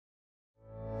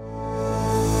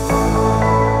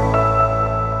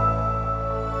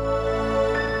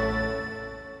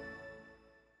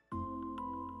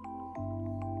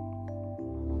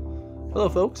Hello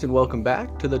folks, and welcome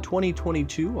back to the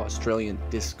 2022 Australian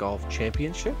Disc Golf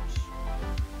Championships.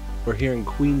 We're here in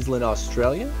Queensland,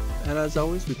 Australia, and as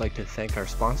always we'd like to thank our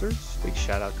sponsors. Big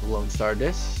shout out to Lone Star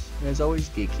Discs, and as always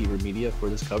Gatekeeper Media for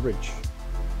this coverage.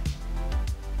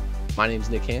 My name's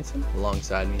Nick Hanson,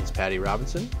 alongside me is Patty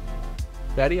Robinson.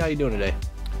 Patty, how you doing today?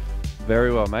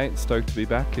 Very well, mate. Stoked to be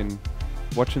back and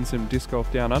watching some disc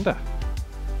golf down under.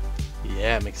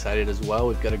 Yeah, I'm excited as well.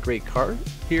 We've got a great card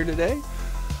here today.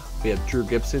 We have Drew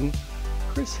Gibson,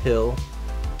 Chris Hill,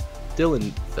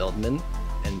 Dylan Feldman,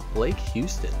 and Blake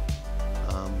Houston.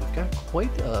 We've got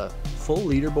quite a full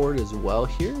leaderboard as well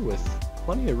here, with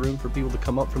plenty of room for people to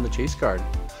come up from the chase card,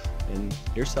 and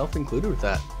yourself included with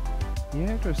that.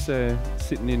 Yeah, just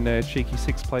sitting in a cheeky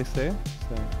 6th place there.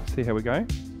 So see how we go.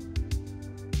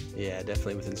 Yeah,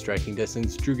 definitely within striking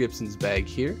distance. Drew Gibson's bag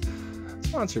here,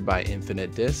 sponsored by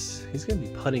Infinite Discs. He's going to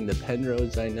be putting the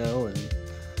Penrose, I know, and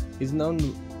he's known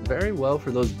very well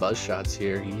for those buzz shots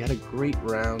here. He had a great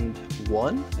round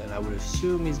 1, and I would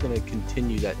assume he's going to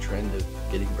continue that trend of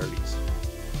getting birdies.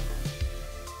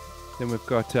 Then we've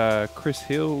got Chris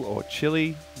Hill, or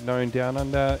Chili, known down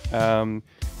under.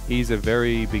 He's a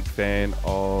very big fan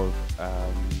of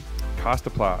caster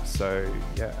blast. So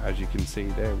yeah, as you can see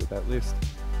there with that list,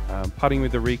 putting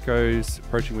with the Ricos,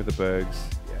 approaching with the Bergs.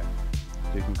 Yeah,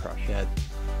 dude can crush. Yeah,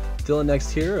 Dylan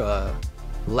next here,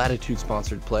 Latitude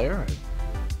sponsored player. I've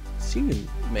seen him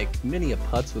make many a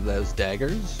putts with those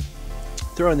daggers,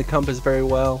 throwing the compass very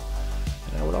well,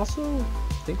 and I would also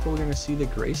think we're going to see the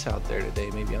Grace out there today,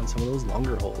 maybe on some of those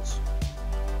longer holes.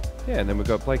 Yeah, and then we've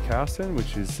got Blake Hanson,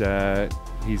 which is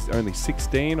he's only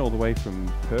 16, all the way from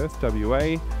Perth,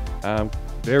 WA.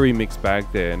 Very mixed bag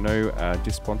there. No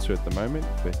disc sponsor at the moment,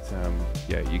 but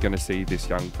yeah, you're going to see this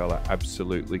young fella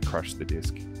absolutely crush the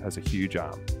disc. Has a huge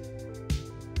arm.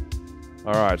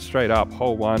 All right, straight up,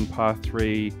 hole 1, par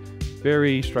 3.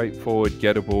 Very straightforward,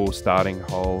 gettable starting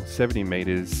hole. 70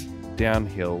 meters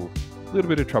downhill. A little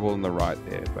bit of trouble on the right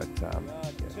there, but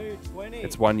yeah,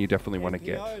 it's one you definitely want to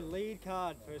get.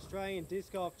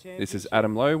 This is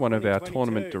Adam Lowe, one of our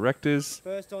tournament directors.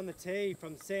 First on the tee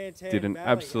from Did an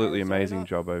absolutely amazing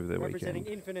job over the weekend. Representing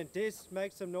Infinite Disc,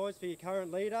 make some noise for your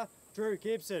current leader, Drew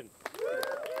Gibson.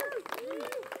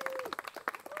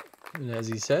 And as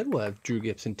he said, we'll have Drew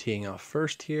Gibson teeing off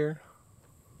first here.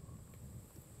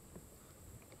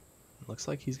 Looks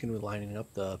like he's going to be lining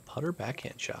up the putter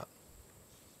backhand shot.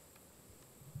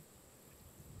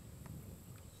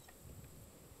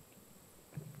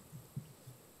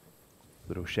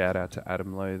 Little shout out to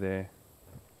Adam Lowe there,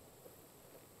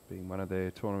 being one of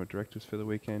their tournament directors for the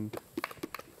weekend.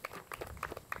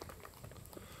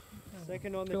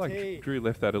 Second on I feel the like tee, Drew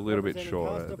left that a little bit representing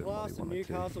shorter Caster than what Blast he and wanted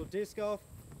to. Newcastle Disc Golf,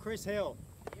 Chris Hill.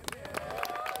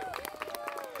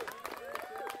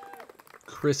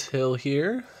 Chris Hill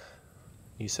here.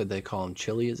 You said they call him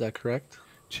Chili, is that correct?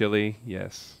 Chili,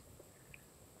 yes.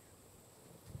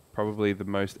 Probably the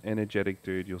most energetic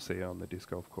dude you'll see on the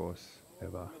disc golf course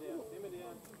ever.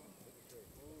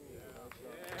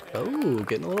 Oh,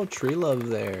 getting a little tree love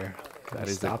there. That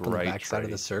is a stop on the great backside of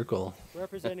tree. the circle.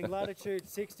 Representing Latitude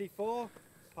 64,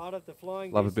 part of the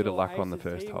Flying Love a Disc bit of Golf luck on the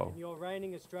Aces first team, hole. and your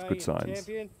reigning Australian Good signs.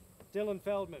 champion, Dylan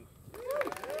Feldman.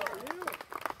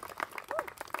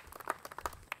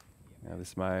 Now this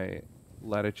is my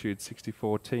Latitude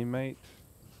 64 teammate,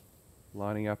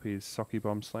 lining up his Socky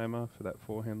Bomb Slammer for that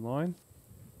forehand line.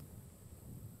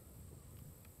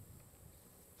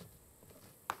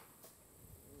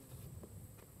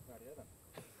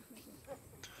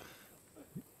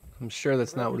 I'm sure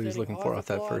that's not what he was looking for off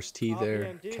that first tee there,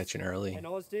 RPM catching early. And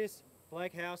Ozdisc,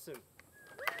 Blake Hanson.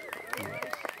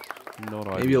 Not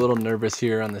Maybe ideal. a little nervous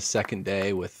here on the second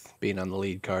day with being on the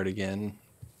lead card again.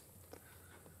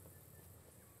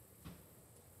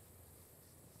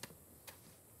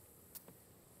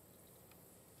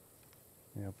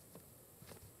 Yeah.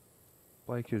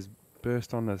 Blake has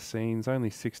burst on the scenes,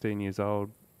 only 16 years old.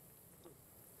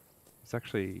 He's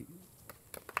actually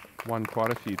won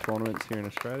quite a few tournaments here in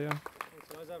Australia.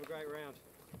 Let's have a great round.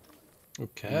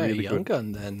 Okay, Really young good.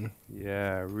 gun then.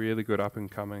 Yeah, really good up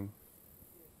and coming.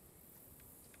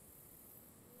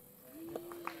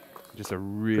 Just a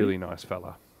really nice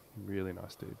fella. Really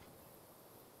nice dude.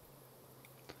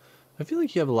 I feel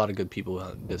like you have a lot of good people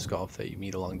on disc golf that you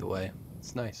meet along the way.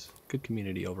 It's nice. Good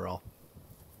community overall.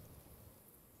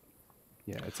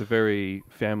 Yeah, it's a very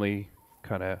family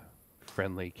kind of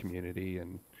friendly community,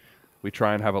 and we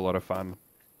try and have a lot of fun.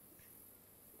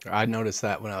 I noticed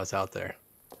that when I was out there.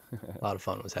 A lot of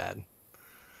fun was had.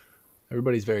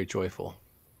 Everybody's very joyful.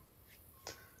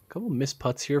 A couple missed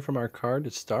putts here from our card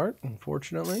to start,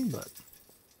 unfortunately, but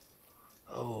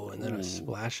Oh, and then Ooh. a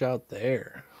splash out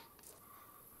there.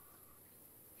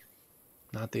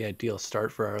 Not the ideal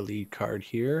start for our lead card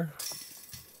here,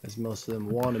 as most of them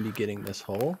want to be getting this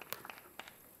hole.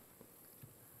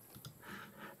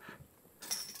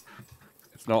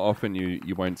 It's not often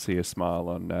you won't see a smile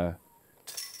on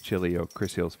Chili or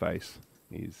Chris Hill's face.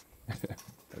 He's,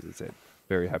 as I said,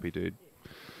 very happy dude.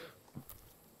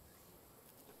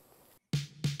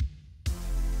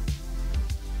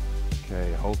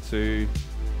 Okay, hole 2.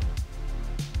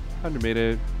 100 meter.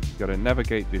 You've got to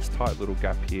navigate this tight little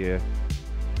gap here.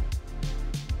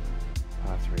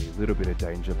 Par 3, a little bit of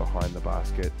danger behind the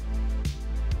basket.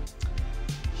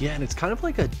 Yeah, and it's kind of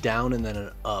like a down and then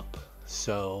an up.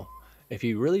 So if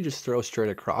you really just throw straight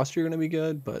across, you're going to be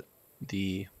good, but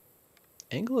the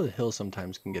angle of the hill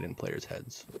sometimes can get in players'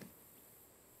 heads.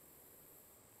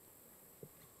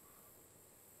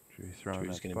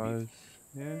 Drew's gonna buzz.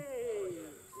 Yeah.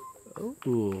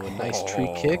 Oh, a nice tree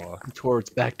kick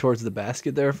back towards the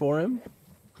basket there for him.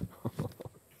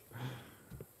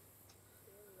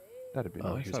 That'd be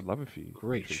nice. I'd love a few.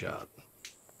 Great shot.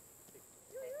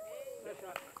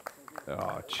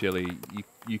 Oh, Chili,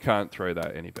 you can't throw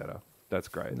that any better. That's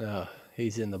great. No,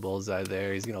 he's in the bullseye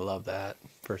there. He's gonna love that.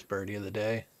 First birdie of the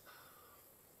day.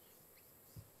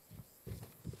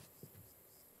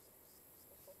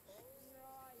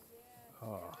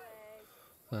 Oh,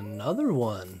 another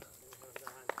one.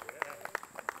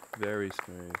 Very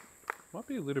smooth. Might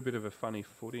be a little bit of a funny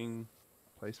footing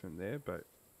placement there, but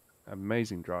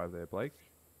amazing drive there, Blake.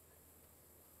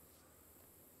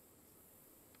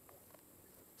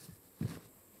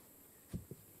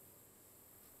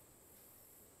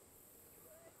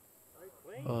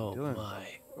 Oh Dylan. my.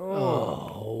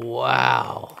 Oh,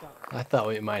 wow. I thought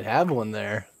we might have one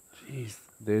there. Jeez.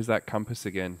 There's that compass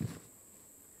again.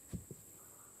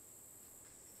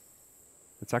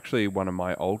 It's actually one of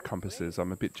my old compasses.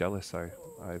 I'm a bit jealous, so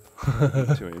I've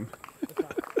given it to him.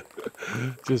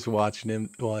 Just watching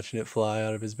it fly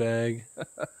out of his bag.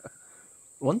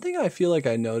 One thing I feel like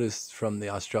I noticed from the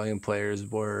Australian players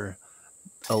were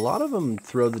a lot of them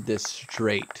throw the disc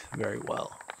straight very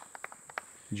well.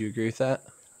 Would you agree with that?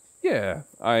 Yeah,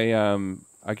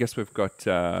 I guess we've got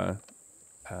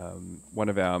one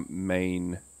of our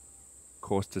main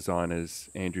course designers,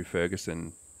 Andrew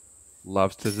Ferguson,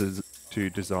 loves to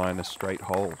design a straight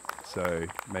hole. So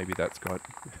maybe that's got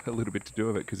a little bit to do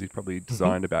with it because he's probably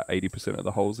designed about 80% of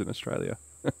the holes in Australia.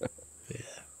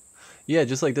 Yeah,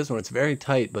 just like this one. It's very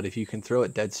tight, but if you can throw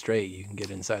it dead straight, you can get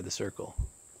inside the circle.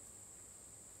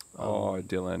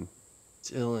 Dylan.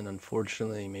 Dylan,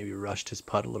 unfortunately, maybe rushed his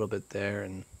putt a little bit there,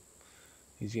 and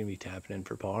he's going to be tapping in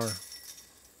for par.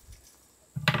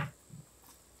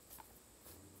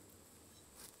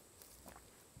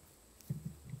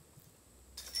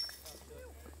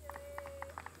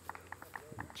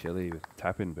 Chili with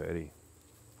tap-in birdie.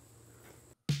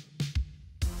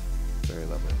 Very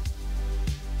lovely.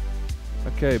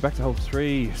 Okay, back to hole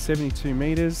 3, 72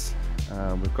 meters.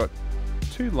 We've got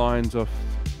 2 lines off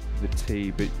the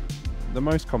tee, but the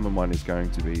most common one is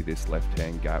going to be this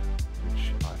left-hand gap,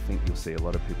 which I think you'll see a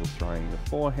lot of people throwing a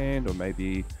forehand or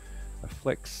maybe a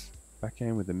flex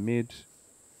backhand with a mid.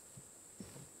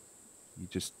 You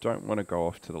just don't want to go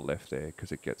off to the left there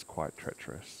because it gets quite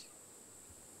treacherous.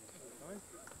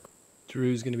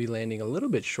 Drew's going to be landing a little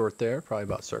bit short there, probably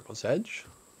about circle's edge.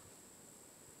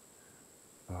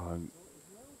 And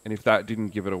if that didn't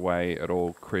give it away at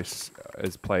all, Chris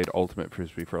has played Ultimate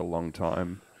Frisbee for a long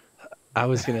time. I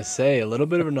was going to say, a little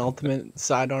bit of an ultimate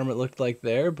sidearm it looked like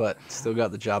there, but still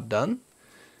got the job done.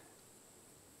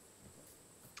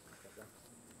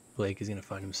 Blake is going to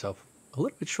find himself a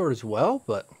little bit short as well,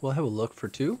 but we'll have a look for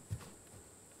 2.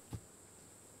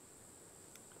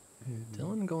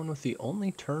 Dylan going with the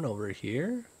only turnover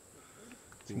here.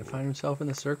 He's going to find himself in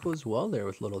the circle as well there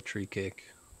with little tree kick.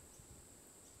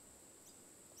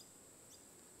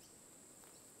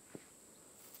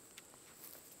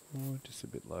 Oh, just a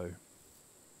bit low.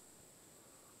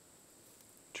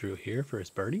 Drew here for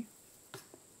his birdie.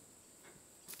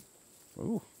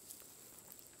 Ooh.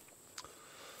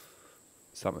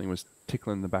 Something was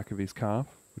tickling the back of his calf,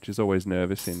 which is always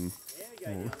nervous in...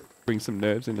 brings some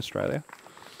nerves in Australia.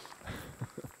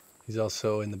 He's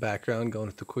also in the background going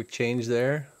with the quick change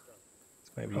there.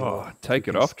 Maybe take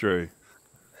it off, Drew.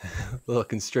 A little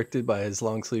constricted by his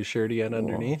long sleeve shirt he had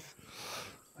underneath.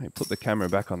 Hey, put the camera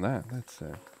back on that. That's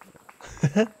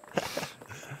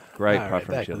great putt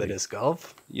from back Chili. to the disc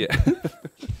golf. Yeah.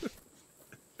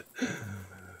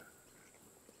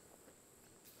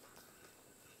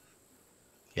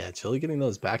 Yeah, Chili getting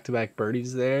those back-to-back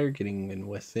birdies there, getting in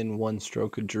within 1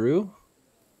 stroke of Drew.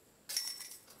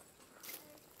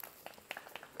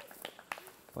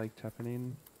 Blake tapping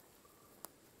in.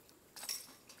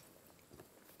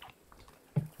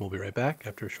 We'll be right back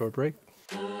after a short break.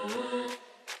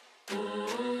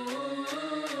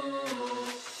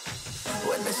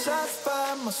 When the shots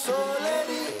fire, my soul at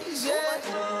ease, yeah.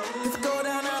 If it go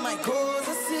down, I might cause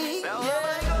a scene,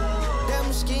 yeah.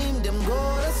 Them scheme, them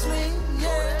go to sleep,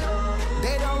 yeah.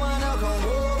 They don't wanna come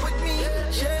war with me,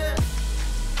 yeah.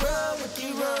 Run,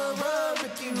 Ricky, run, run,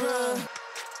 Ricky, run.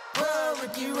 Run,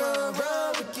 Ricky, run,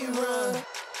 run, Ricky, run.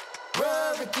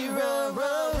 Run, Ricky, run,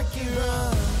 run, Ricky,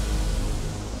 run.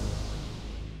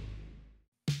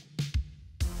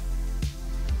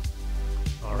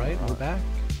 All right, we're back.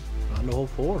 On to hole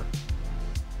 4.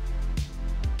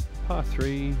 Par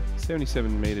 3,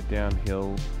 77 meter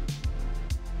downhill.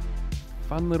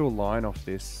 Fun little line off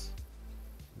this.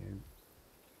 You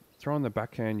throw on the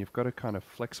backhand, you've got to kind of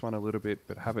flex one a little bit,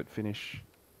 but have it finish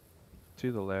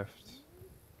to the left.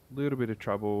 Little bit of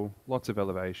trouble, lots of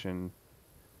elevation.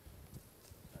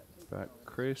 But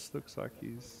Chris looks like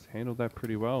he's handled that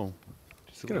pretty well.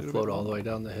 Just It's gonna float all the way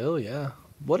down the hill, yeah.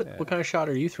 What kind of shot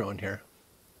are you throwing here?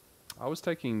 I was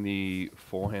taking the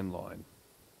forehand line.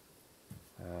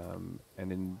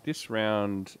 And in this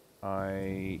round,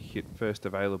 I hit first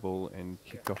available and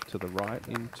kicked off to the right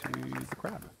into the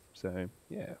crab. So,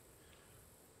 yeah.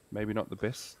 Maybe not the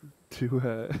best to,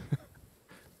 to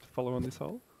follow on this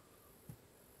hole.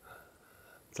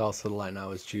 It's also the line I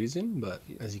was choosing, but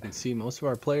as you can see, most of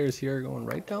our players here are going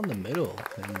right down the middle.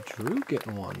 And Drew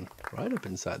getting one right up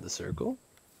inside the circle.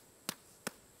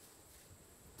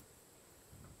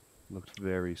 Looked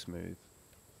very smooth.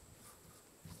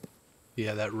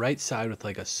 Yeah, that right side with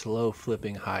like a slow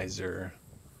flipping hyzer,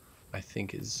 I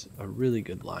think is a really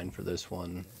good line for this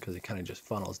one because it kind of just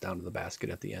funnels down to the basket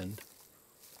at the end.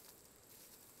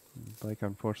 Blake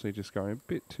unfortunately just going a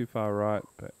bit too far right,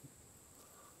 but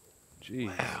geez.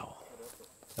 Wow.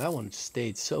 That one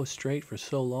stayed so straight for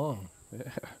so long.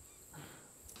 Yeah.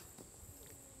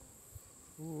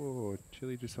 Oh,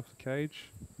 Chili just off the cage.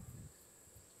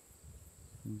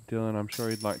 Dylan, I'm sure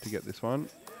he'd like to get this one.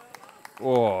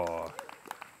 Oh,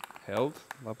 held.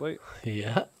 Lovely.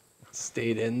 Yeah,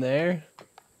 stayed in there.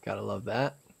 Gotta love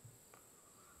that.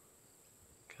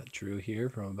 Got Drew here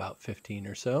from about 15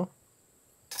 or so.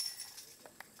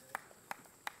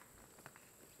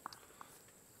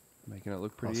 Making it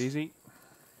look pretty easy.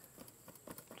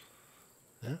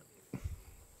 Yeah.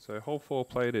 So hole 4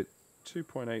 played at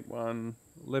 2.81,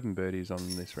 11 birdies on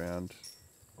this round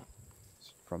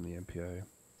from the MPO.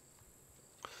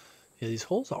 Yeah, these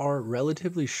holes are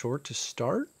relatively short to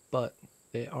start, but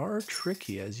they are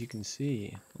tricky, as you can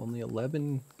see. Only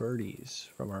 11 birdies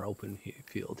from our open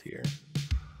field here.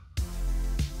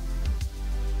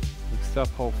 Next up,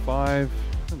 hole 5,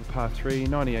 on the par 3,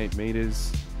 98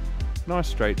 meters. Nice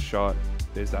straight shot.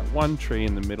 There's that one tree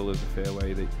in the middle of the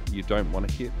fairway that you don't want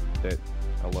to hit, that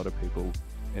a lot of people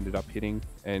ended up hitting,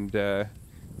 and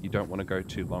you don't want to go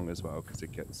too long as well because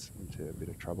it gets into a bit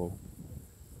of trouble.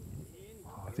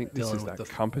 I think this is that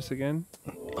compass again.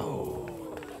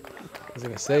 Oh, I was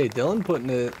gonna say, Dylan putting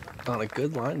it on a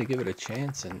good line to give it a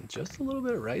chance, and just a little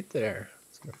bit right there.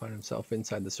 He's gonna find himself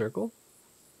inside the circle.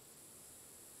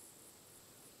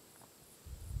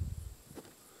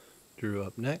 Drew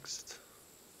up next.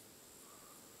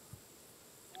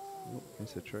 Oh,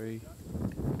 it's a tree.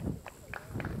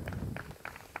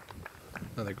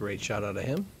 Another great shot out of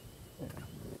him. Yeah.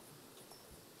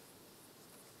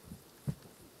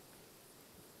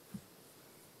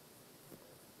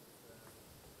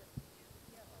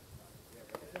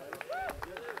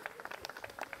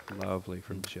 Lovely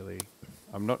from Chile.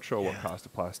 I'm not sure what cast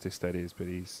of plastic that is, but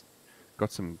he's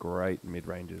got some great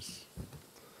mid-ranges.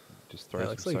 Just throws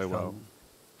looks them like so well.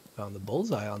 Found the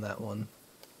bullseye on that one.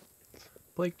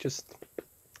 Blake just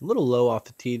a little low off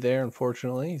the tee there,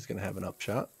 unfortunately. He's going to have an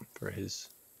upshot for his.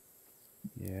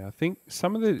 Yeah, I think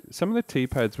some of the tee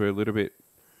pads were a little bit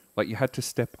like you had to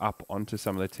step up onto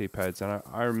some of the tee pads, and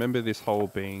I remember this hole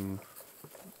being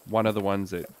one of the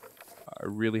ones that I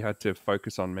really had to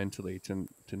focus on mentally to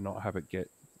not have it get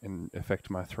and affect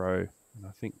my throw, and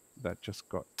I think that just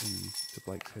got into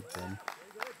Blake's head then.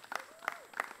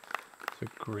 It's a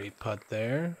great putt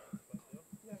there.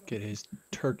 Get his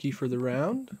turkey for the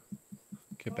round.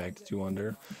 Get back to 2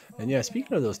 under. And yeah,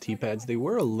 speaking of those tee pads, they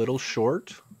were a little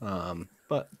short,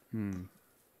 but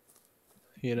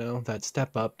you know, that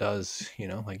step up does, you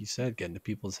know, like you said, get into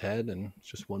people's head, and it's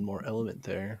just one more element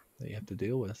there that you have to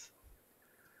deal with.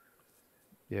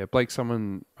 Yeah, Blake's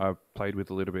someone I've played with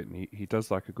a little bit, and he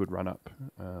does like a good run up.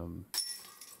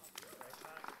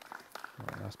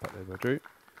 Nice putt there by Drew.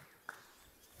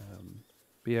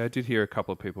 But yeah, I did hear a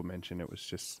couple of people mention it was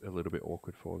just a little bit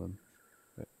awkward for them.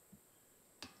 But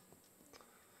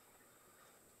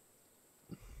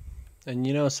And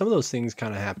you know, some of those things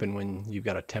kind of happen when you've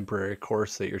got a temporary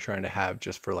course that you're trying to have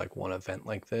just for like one event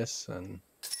like this. And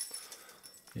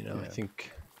you know, Yeah. I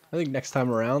think next time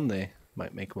around they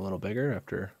might make them a little bigger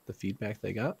after the feedback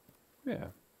they got. Yeah.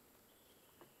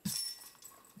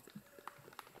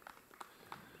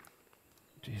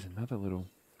 Geez, another little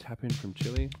tap in from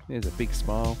Chile. There's a big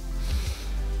smile.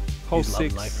 Hole He's 6.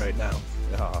 loving life right now.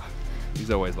 Ah, he's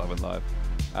always loving life.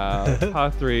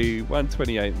 Par 3,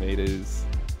 128 meters,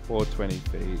 420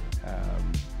 feet.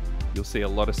 You'll see a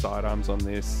lot of sidearms on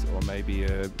this, or maybe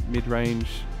a mid-range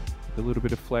with a little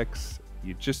bit of flex.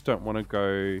 You just don't want to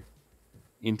go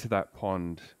into that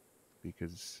pond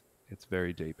because it's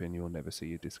very deep and you'll never see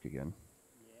your disc again.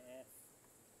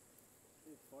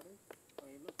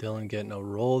 Dylan getting a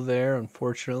roll there,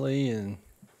 unfortunately, and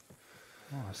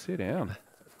Oh, sit down.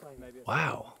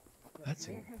 wow, that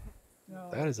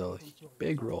is a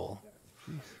big roll.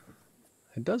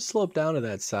 It does slope down to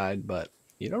that side, but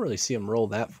you don't really see him roll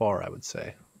that far, I would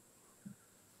say.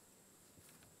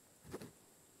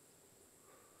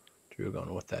 Drew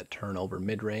going with that turnover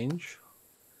mid-range.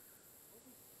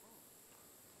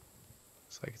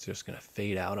 Looks like it's just going to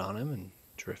fade out on him and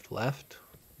drift left.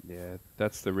 Yeah,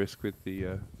 that's the risk with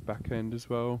the back end as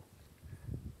well.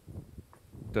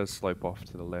 It does slope off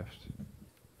to the left.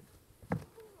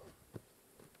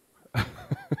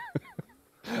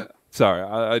 Sorry,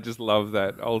 I just love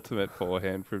that ultimate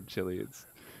forehand from Chile. It's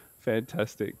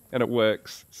fantastic. And it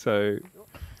works. So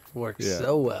Works yeah.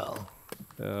 so well.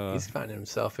 uh, He's finding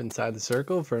himself inside the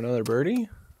circle for another birdie.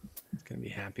 He's going to be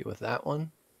happy with that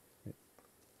one.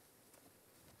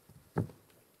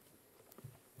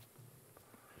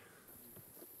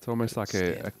 it's almost like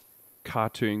a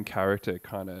cartoon character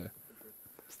kind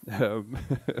of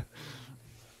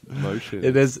motion.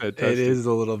 It is. It's It is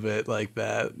a little bit like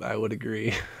that. I would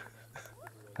agree.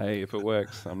 Hey, if it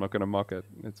works, I'm not going to mock it.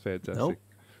 It's fantastic. Nope.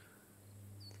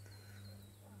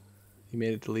 He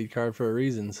made it the lead card for a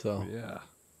reason. So Yeah.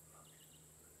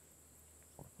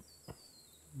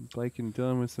 Blake and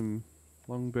Dylan with some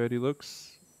long birdie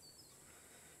looks.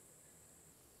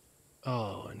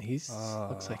 oh, and he's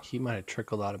looks like he might have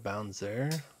trickled out of bounds there.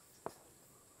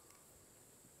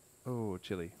 Oh,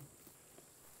 Chile.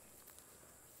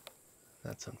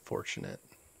 That's unfortunate.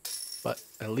 But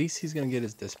at least he's going to get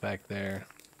his disc back there.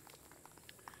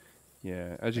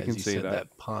 Yeah, as you As can you see said,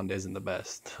 that. pond isn't the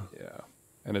best. Yeah,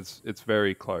 and it's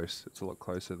very close. It's a lot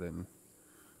closer than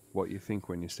what you think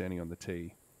when you're standing on the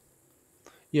tee.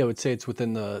 Yeah, I would say it's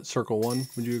within the circle one.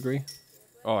 Would you agree?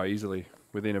 Oh, easily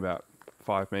within about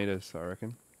 5 meters, I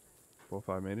reckon. 4 or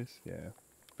 5 meters. Yeah,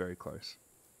 very close.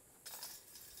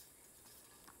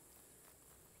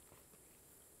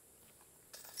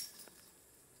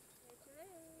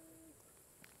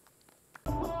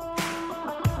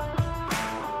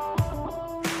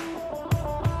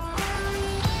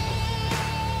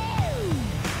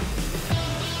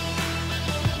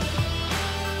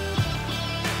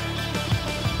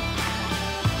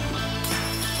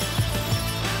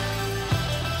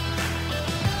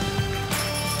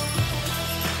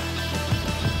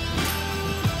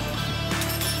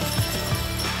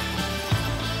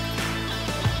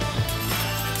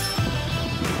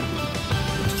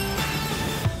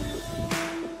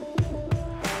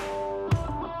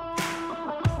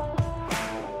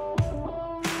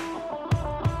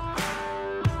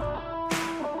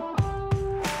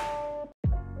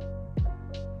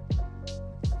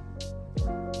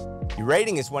 Your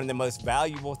rating is one of the most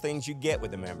valuable things you get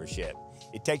with a membership.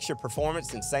 It takes your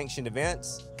performance in sanctioned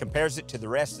events, compares it to the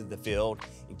rest of the field,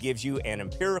 and gives you an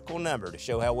empirical number to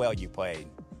show how well you played.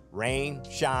 Rain,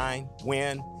 shine,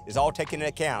 wind is all taken into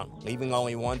account, leaving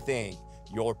only one thing,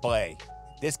 your play.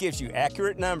 This gives you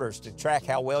accurate numbers to track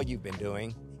how well you've been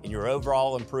doing and your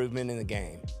overall improvement in the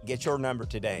game. Get your number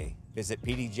today. Visit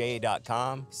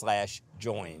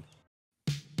pdga.com/join.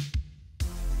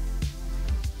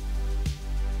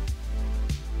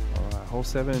 Hole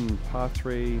 7, par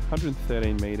 3,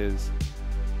 113 meters.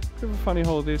 Bit of a funny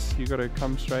hole this. You got to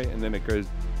come straight and then it goes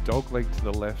dog leg to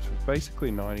the left, basically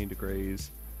 90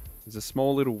 degrees. There's a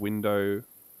small little window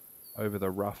over the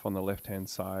rough on the left-hand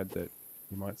side that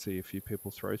you might see a few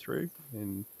people throw through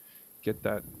and get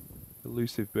that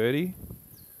elusive birdie.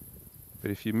 But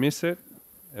if you miss it,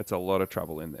 it's a lot of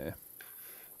trouble in there.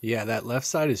 Yeah, that left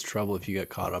side is trouble if you get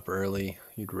caught up early.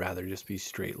 You'd rather just be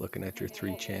straight looking at your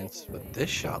 3 chance. But this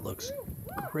shot looks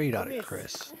great out of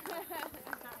Chris.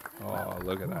 Oh,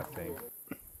 look at that thing.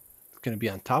 It's going to be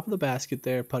on top of the basket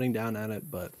there, putting down at it,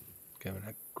 but giving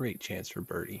a great chance for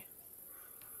birdie.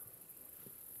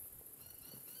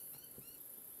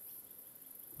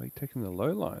 Like taking the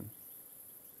low line.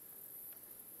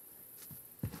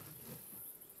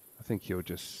 think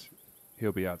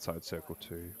he'll be outside circle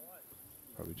 2.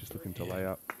 Probably just looking to lay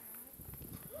up.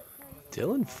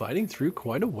 Dylan fighting through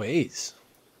quite a ways.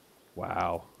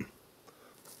 Wow.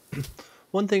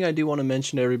 One thing I do want to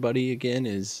mention to everybody again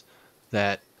is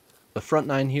that the front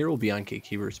 9 here will be on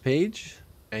Gatekeeper's page,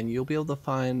 and you'll be able to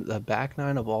find the back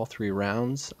 9 of all 3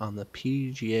 rounds on the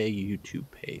PDGA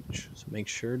YouTube page. So make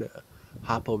sure to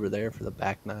hop over there for the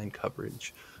back 9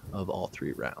 coverage of all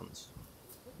 3 rounds.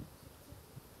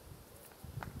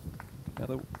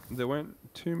 Now, there weren't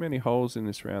too many holes in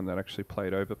this round that actually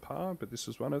played over par, but this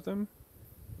was one of them.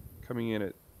 Coming in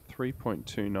at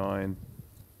 3.29.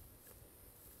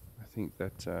 I think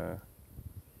that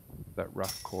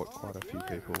rough caught quite a few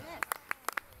people.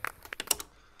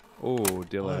 Oh,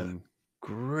 Dylan.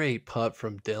 Great putt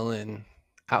from Dylan.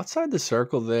 Outside the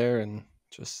circle there and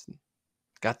just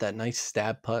got that nice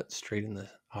stab putt straight in the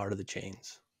heart of the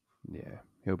chains. Yeah,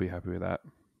 he'll be happy with that.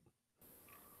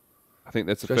 I think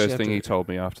that's Especially the first thing he told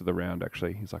me after the round,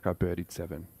 actually. He's like, I birdied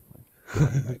 7.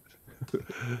 Like,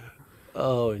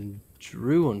 Oh, and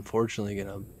Drew unfortunately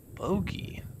gonna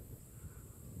bogey.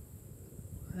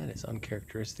 That is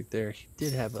uncharacteristic there. He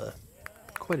did have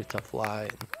quite a tough lie.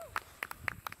 And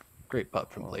great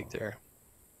putt from Blake there.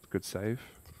 good save.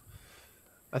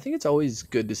 I think it's always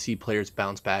good to see players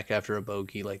bounce back after a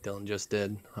bogey like Dylan just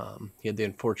did. He had the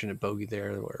unfortunate bogey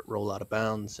there where it rolled out of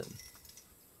bounds and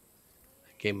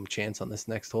gave him a chance on this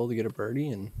next hole to get a birdie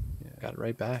and got it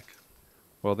right back.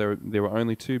 Well, there were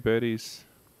only 2 birdies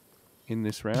in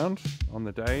this round on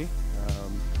the day.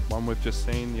 One we've just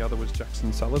seen, the other was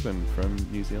Jackson Sullivan from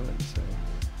New Zealand. So,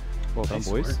 well done,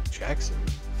 boys. Work, Jackson.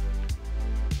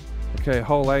 Okay,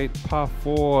 hole 8, par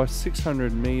 4,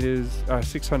 600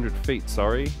 feet,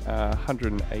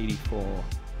 184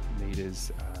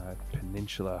 meters,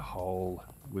 peninsula hole.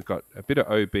 We've got a bit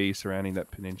of OB surrounding that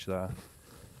peninsula,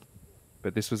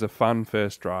 but this was a fun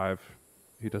first drive.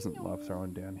 Who doesn't love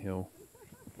throwing downhill?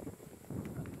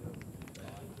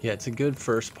 Yeah, it's a good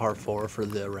first par 4 for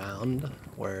the round,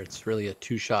 where it's really a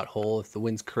 2-shot hole. If the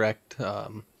wind's correct,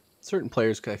 certain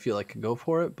players I feel like could go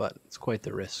for it, but it's quite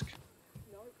the risk.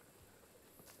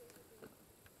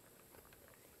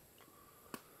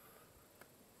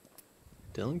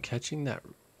 Dylan catching that,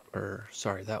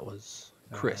 that was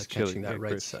Chris catching that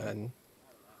right side.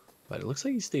 But it looks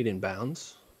like he stayed in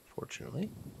bounds, fortunately.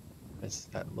 As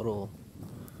that little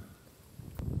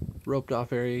roped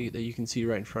off area that you can see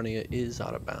right in front of you is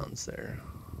out of bounds there.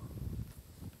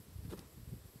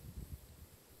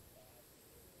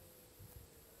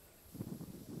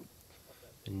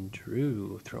 And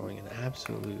Drew throwing an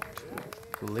absolute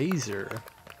laser.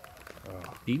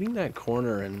 Beating that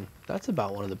corner, and that's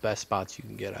about one of the best spots you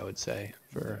can get, I would say,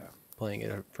 for playing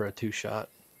it for a 2-shot.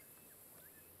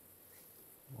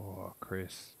 Oh,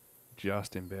 Chris,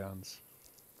 just in bounds.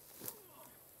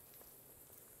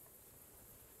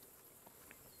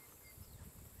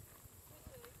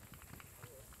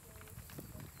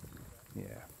 Yeah,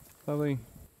 lovely.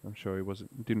 I'm sure he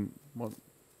didn't want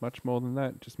much more than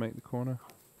that. Just make the corner.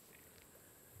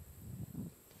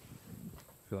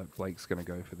 I feel like Blake's going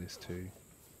to go for this too.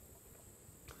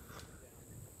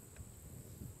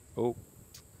 Oh.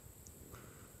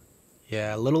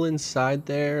 Yeah, a little inside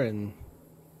there, and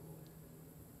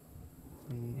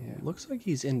looks like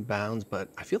he's in bounds, but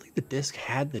I feel like the disc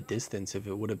had the distance if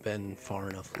it would have been far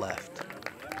enough left.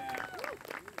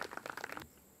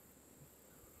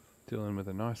 Dylan with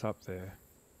a nice up there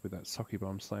with that socky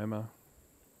bomb slammer.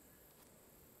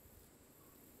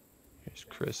 Here's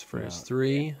Chris for his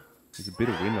 3. There's a bit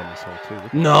of wind on this hole too.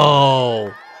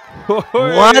 No!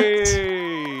 What?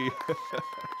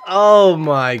 Oh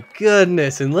my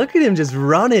goodness, and look at him just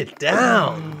run it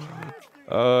down.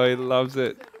 Oh, he loves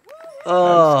it.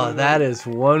 Oh, Absolutely. That is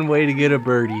one way to get a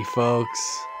birdie,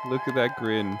 folks. Look at that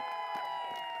grin.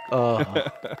 Oh,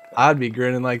 I'd be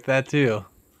grinning like that too.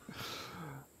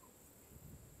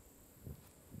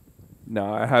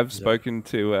 No, I have spoken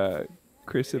to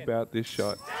Chris about this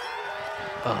shot.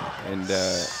 Oh, and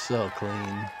so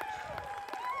clean.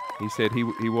 He said he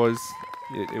was.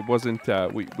 It wasn't.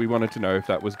 We wanted to know if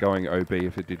that was going OB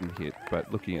if it didn't hit,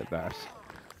 but looking at that,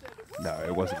 no,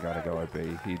 it wasn't going to go OB.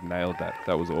 He nailed that.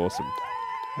 That was awesome.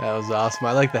 That was awesome.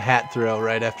 I like the hat throw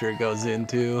right after it goes in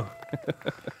too.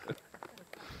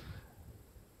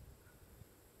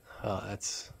 Oh,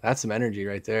 that's some energy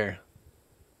right there.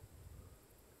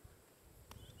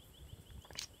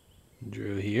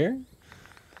 Drew here.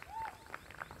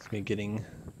 It's me getting,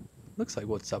 looks like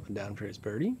what's up and down for his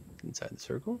birdie inside the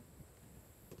circle.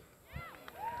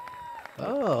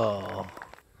 Oh,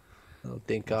 little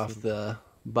dink off the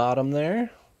bottom there.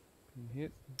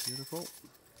 Hit, beautiful.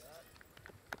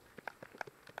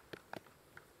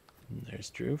 And there's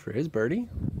Drew for his birdie.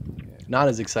 Not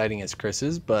as exciting as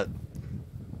Chris's, but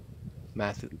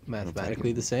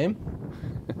mathematically the same.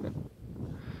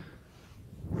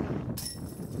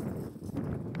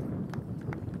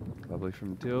 Lovely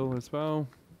from Dill as well.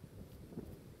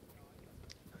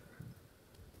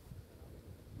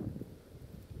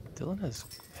 Dylan has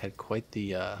had quite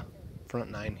the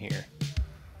front nine here.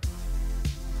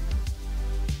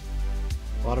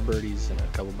 A lot of birdies and a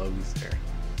couple bogeys there.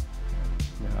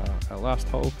 Now, our last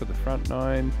hole for the front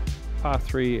nine, par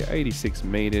 3, 86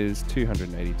 meters,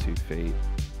 282 feet.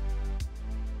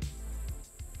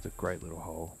 It's a great little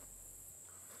hole.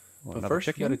 But first,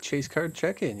 you got a chase card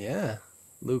check-in, yeah.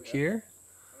 Luke here.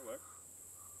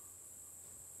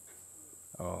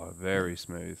 Oh, very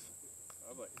smooth.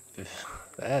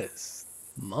 That is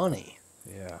money.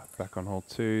 Yeah, back on hole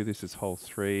 2. This is hole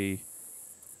 3.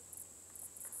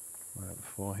 Right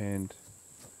beforehand.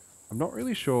 I'm not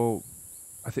really sure.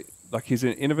 I think, like, he's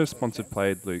an Innova sponsored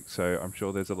played, Luke, so I'm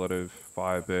sure there's a lot of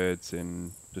Firebirds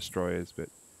and Destroyers, but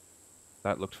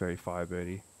that looked very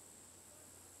Firebirdy.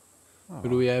 Oh, Who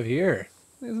do we have here?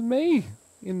 there's me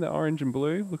in the orange and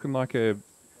blue, looking like a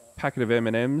packet of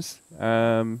M&Ms.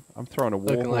 I'm throwing a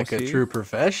Warhorse Looking like a here. true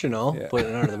professional, Yeah. putting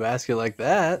it under the basket like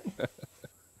that.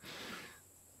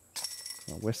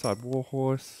 Westside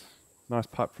Warhorse. Nice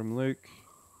putt from Luke.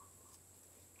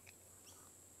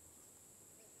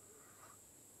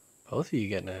 Both of you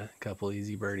getting a couple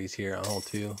easy birdies here on hole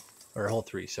 2, or hole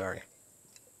 3, sorry.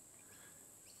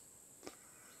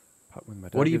 Putt with my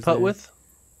What do you daggers putt there. with?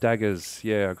 Daggers,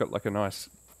 yeah. I've got like a nice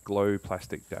glow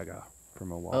plastic dagger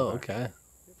from a while Oh, back. okay.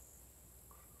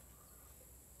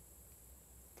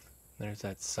 There's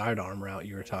that sidearm route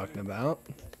you were talking about.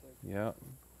 Yeah,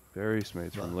 very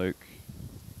smooth from Luke.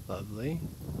 Lovely.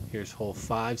 Here's hole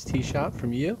 5's tee shot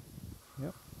from you.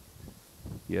 Yep.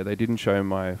 Yeah, they didn't show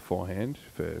my forehand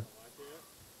for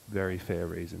very fair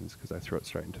reasons because I threw it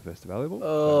straight into first available.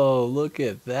 Oh, look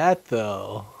at that,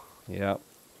 though. Yeah.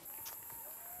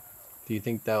 Do you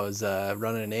think that was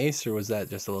running an ace, or was that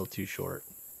just a little too short?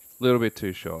 A little bit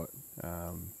too short.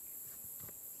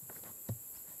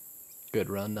 Good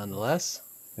run, nonetheless.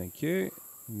 Thank you.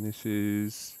 And this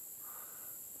is...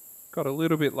 Got a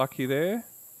little bit lucky there.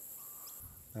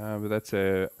 But that's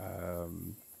a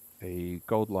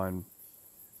gold line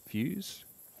fuse.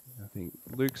 I think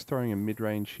Luke's throwing a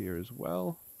mid-range here as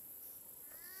well.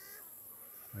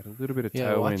 Had a little bit of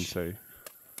Yeah, tailwind, watch. so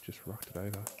just rocked it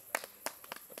over.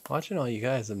 Watching all you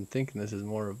guys, I'm thinking this is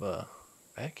more of a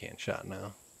backhand shot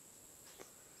now.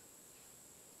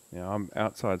 Now I'm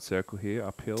outside circle here,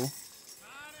 uphill.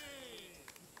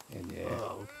 And yeah,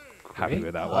 Oh, happy great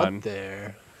with that putt one.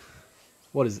 there.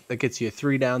 What is that? Gets you a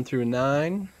 3 down through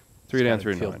 9. 3 down Gotta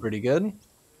through feel 9. pretty good.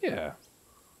 Yeah.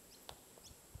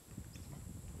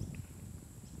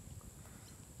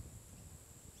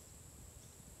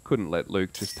 Couldn't let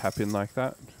Luke just tap in like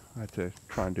that. I had to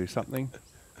try and do something.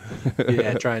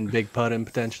 Yeah, try and big putt him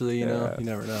potentially. You know, Yeah. you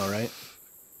never know, right?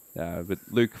 But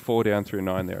Luke 4 down through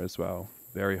 9 there as well.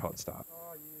 Very hot start.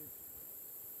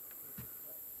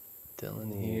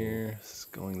 Dylan here is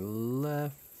going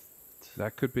left.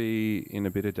 That could be in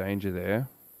a bit of danger there.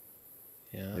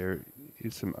 Yeah. There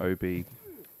is some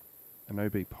an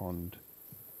OB pond.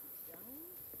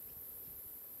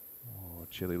 Oh,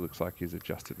 Chili looks like he's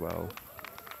adjusted well.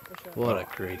 What a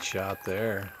great shot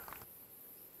there.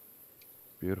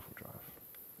 Beautiful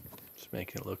drive. Just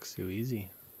making it look so easy.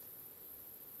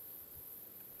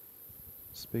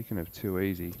 Speaking of too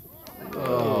easy.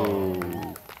 Oh.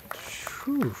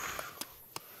 Whew.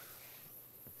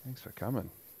 Thanks for coming.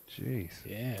 Jeez.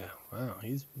 Yeah. Wow.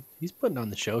 He's putting on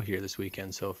the show here this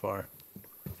weekend so far.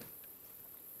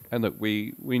 And look,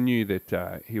 we knew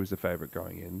that he was the favourite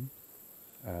going in.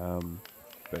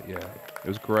 But yeah, it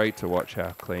was great to watch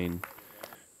how clean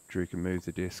Drew can move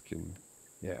the disc, and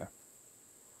yeah.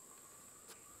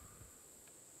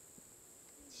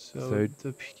 So it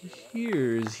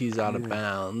appears he's out of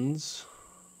bounds.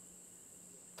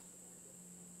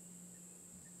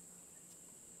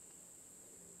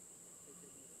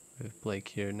 We have Blake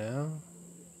here now.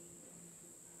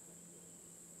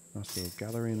 Nice little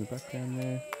gallery in the background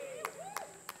there.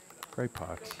 Great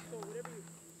parts.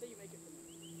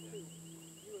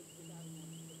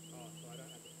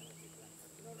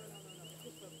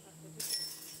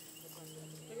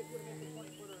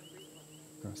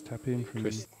 Nice tap in from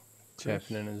Chris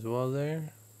tapping in as well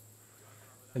there.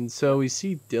 And so we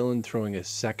see Dylan throwing a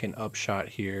second up shot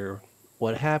here.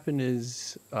 What happened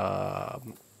is,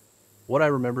 what I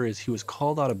remember is he was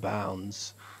called out of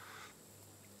bounds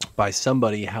by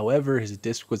somebody. However, his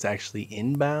disc was actually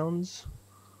in bounds.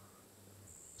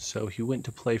 So he went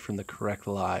to play from the correct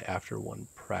lie after one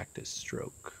practice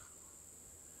stroke,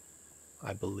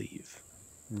 I believe.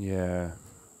 Yeah.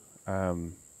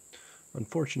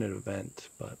 Unfortunate event,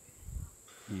 but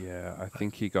Yeah, I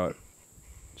think he got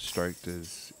stroked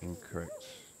as incorrect.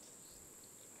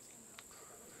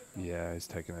 Yeah, he's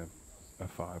taken a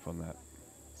 5 on that.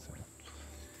 So.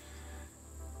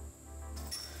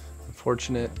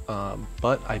 unfortunate.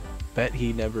 But I bet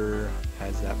he never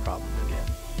has that problem again.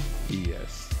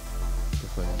 Yes.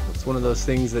 Definitely. It's one of those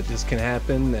things that just can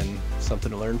happen, and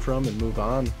something to learn from and move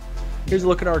on. Here's a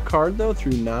look at our card though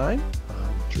through 9.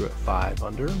 Drew at 5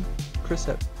 under. Drew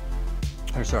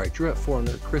at 4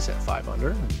 under. Chris at 5 under.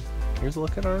 And here's a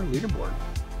look at our leaderboard.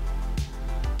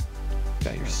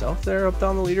 Got yourself there up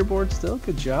down the leaderboard still.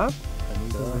 Good job.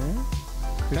 And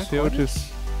Chris Hill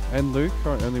and Luke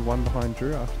are only 1 behind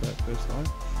Drew after that first line.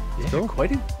 yeah, Cool.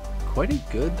 quite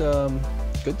a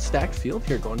good stacked field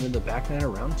here going into the back 9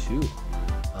 of round 2.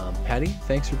 Patty,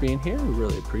 thanks for being here. We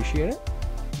really appreciate it.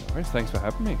 No worries, thanks for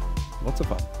having me. Lots of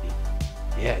fun.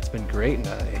 Yeah, it's been great, and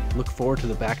I look forward to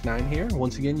the back 9 here.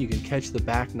 Once again, you can catch the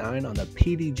back 9 on the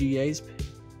PDGA's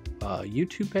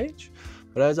YouTube page.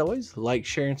 But as always, like,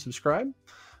 share, and subscribe. And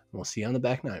we'll see you on the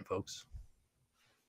back 9, folks.